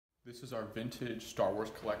This is our vintage Star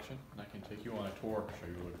Wars collection, and I can take you on a tour to show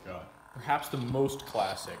you what we've got. Perhaps the most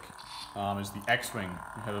classic is the X-Wing.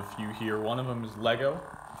 We have a few here. One of them is Lego,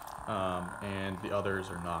 and the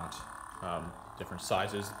others are not. Different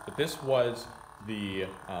sizes. But this was the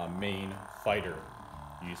main fighter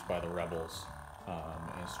used by the Rebels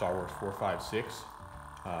in Star Wars 4, 5, 6.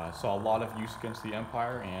 Saw a lot of use against the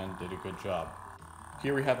Empire and did a good job.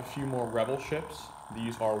 Here we have a few more Rebel ships.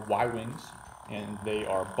 These are Y-Wings, and they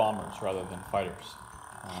are bombers rather than fighters.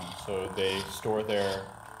 So they store their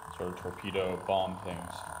sort of torpedo bomb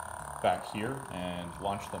things back here and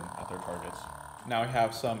launch them at their targets. Now we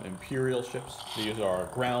have some Imperial ships. These are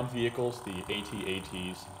ground vehicles, the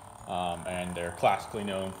AT-ATs, and they're classically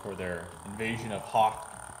known for their invasion of Hoth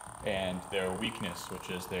and their weakness, which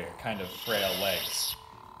is their kind of frail legs,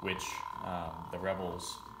 which the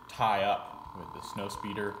Rebels tie up with the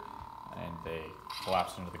snowspeeder and they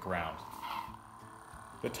collapse into the ground.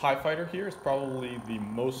 The TIE Fighter here is probably the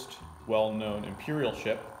most well-known Imperial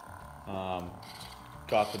ship.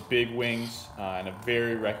 Got the big wings and a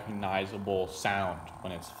very recognizable sound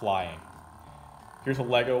when it's flying. Here's a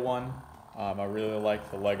Lego one. I really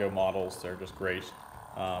like the Lego models, they're just great.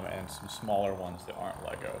 And some smaller ones that aren't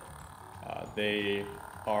Lego. They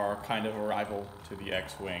are kind of a rival to the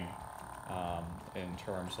X-Wing in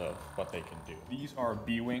terms of what they can do. These are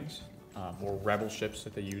B-Wings, or Rebel ships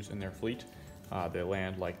that they use in their fleet. They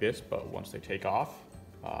land like this, but once they take off,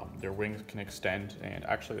 their wings can extend, and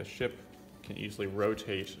actually the ship can easily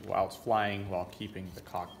rotate while it's flying while keeping the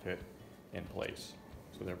cockpit in place.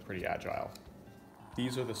 So they're pretty agile.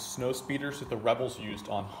 These are the snow speeders that the Rebels used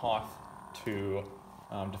on Hoth to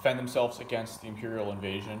defend themselves against the Imperial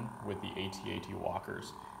invasion with the AT-AT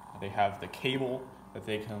walkers. They have the cable that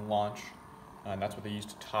they can launch, and that's what they use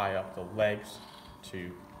to tie up the legs to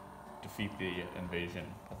defeat the invasion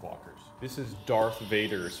of walkers. This is Darth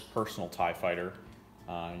Vader's personal TIE Fighter.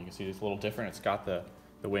 You can see it's a little different. It's got the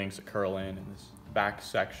wings that curl in, and this back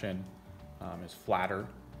section is flatter.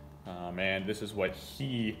 And this is what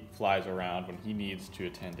he flies around when he needs to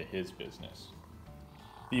attend to his business.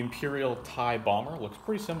 The Imperial TIE Bomber looks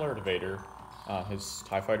pretty similar to Vader, his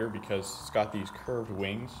TIE Fighter, because it's got these curved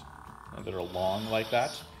wings that are long like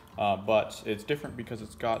that. But it's different because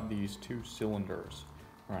it's got these two cylinders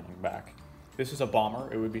running back. This is a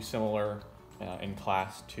bomber. It would be similar in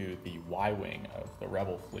class to the Y-Wing of the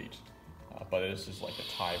Rebel fleet, but this is like a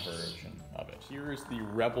TIE version of it. Here is the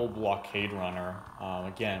Rebel Blockade Runner.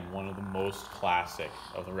 Again, one of the most classic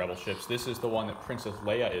of the Rebel ships. This is the one that Princess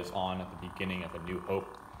Leia is on at the beginning of A New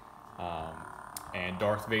Hope. And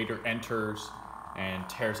Darth Vader enters and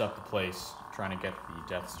tears up the place trying to get the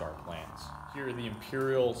Death Star plans. Here are the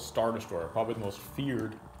Imperial Star Destroyer, probably the most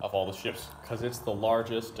feared of all the ships because it's the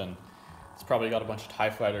largest and it's probably got a bunch of TIE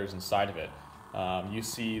fighters inside of it. You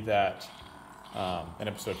see that in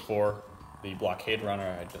episode 4, the blockade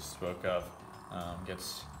runner I just spoke of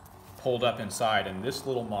gets pulled up inside, and this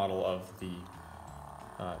little model of the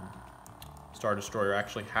Star Destroyer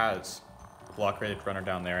actually has the blockade runner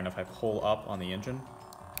down there, and if I pull up on the engine,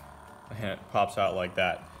 it pops out like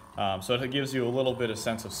that. So it gives you a little bit of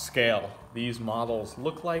sense of scale. These models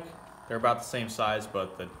look like they're about the same size,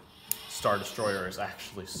 but the Star Destroyer is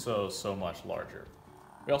actually so much larger.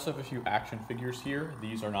 We also have a few action figures here.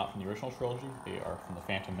 These are not from the original trilogy, they are from the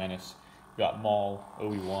Phantom Menace. We got Maul,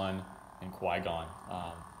 Obi-Wan, and Qui-Gon.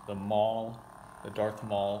 The Darth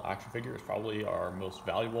Maul action figure is probably our most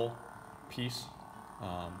valuable piece.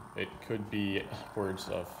 It could be upwards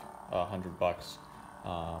of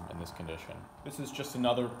 $100 in this condition. This is just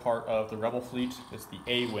another part of the Rebel fleet. It's the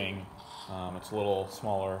A-Wing. It's a little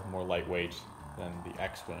smaller, more lightweight than the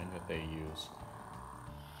X-Wing that they use.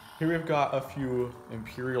 Here we've got a few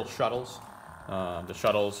Imperial shuttles. The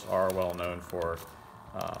shuttles are well known for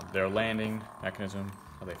their landing mechanism.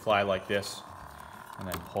 They fly like this and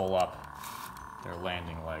then pull up their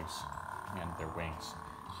landing legs and their wings.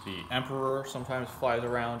 The Emperor sometimes flies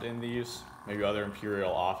around in these, maybe other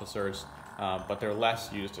Imperial officers, but they're less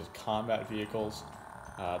used as combat vehicles,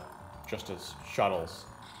 just as shuttles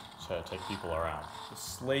to take people around. The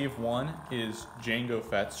Slave One is Jango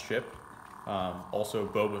Fett's ship, also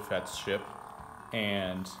Boba Fett's ship,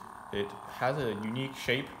 and it has a unique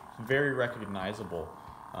shape, very recognizable.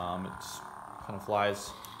 It kind of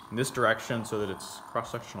flies in this direction so that its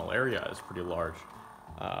cross-sectional area is pretty large.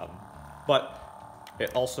 But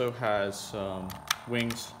it also has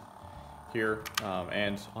wings here,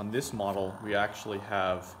 and on this model we actually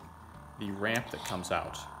have the ramp that comes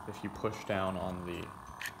out. If you push down on the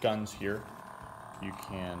guns here, you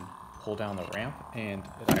can pull down the ramp, and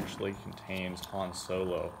it actually contains Han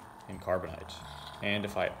Solo in carbonite. And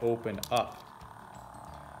if I open up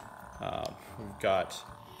We've got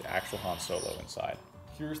the actual Han Solo inside.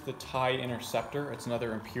 Here's the TIE Interceptor. It's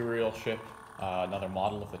another Imperial ship, another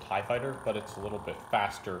model of the TIE Fighter, but it's a little bit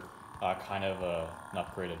faster, kind of an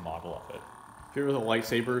upgraded model of it. Here are the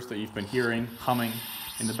lightsabers that you've been hearing humming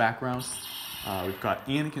in the background. We've got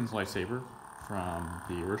Anakin's lightsaber from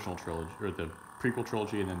the original trilogy, or the prequel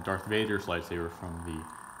trilogy, and then Darth Vader's lightsaber from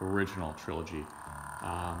the original trilogy.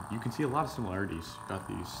 You can see a lot of similarities. You've got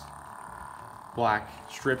these black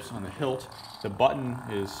strips on the hilt. The button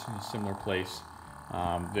is in a similar place.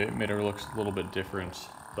 The emitter looks a little bit different,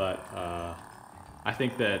 but I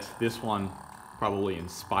think that this one probably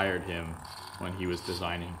inspired him when he was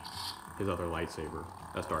designing his other lightsaber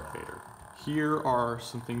as Darth Vader. Here are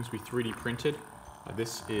some things we 3D printed.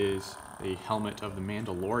 This is a helmet of the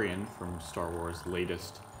Mandalorian from Star Wars'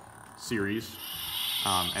 latest series.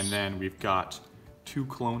 And then we've got 2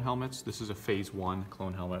 clone helmets. This is a Phase 1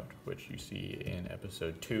 clone helmet, which you see in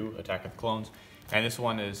Episode 2, Attack of the Clones. And this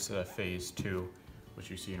one is Phase 2, which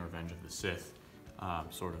you see in Revenge of the Sith.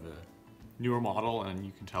 Sort of a newer model, and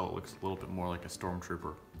you can tell it looks a little bit more like a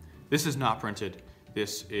Stormtrooper. This is not printed.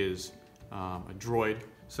 This is a droid,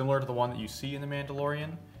 similar to the one that you see in The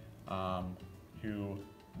Mandalorian, who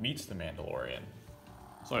meets the Mandalorian.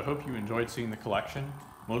 So I hope you enjoyed seeing the collection.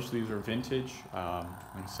 Most of these are vintage. Like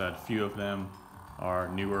I said, a few of them are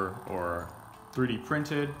newer or 3D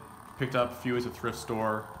printed. Picked up a few at a thrift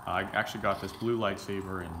store. I actually got this blue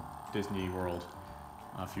lightsaber in Disney World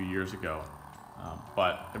a few years ago.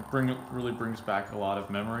 But it really brings back a lot of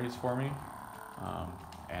memories for me.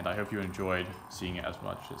 And I hope you enjoyed seeing it as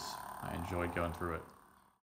much as I enjoyed going through it.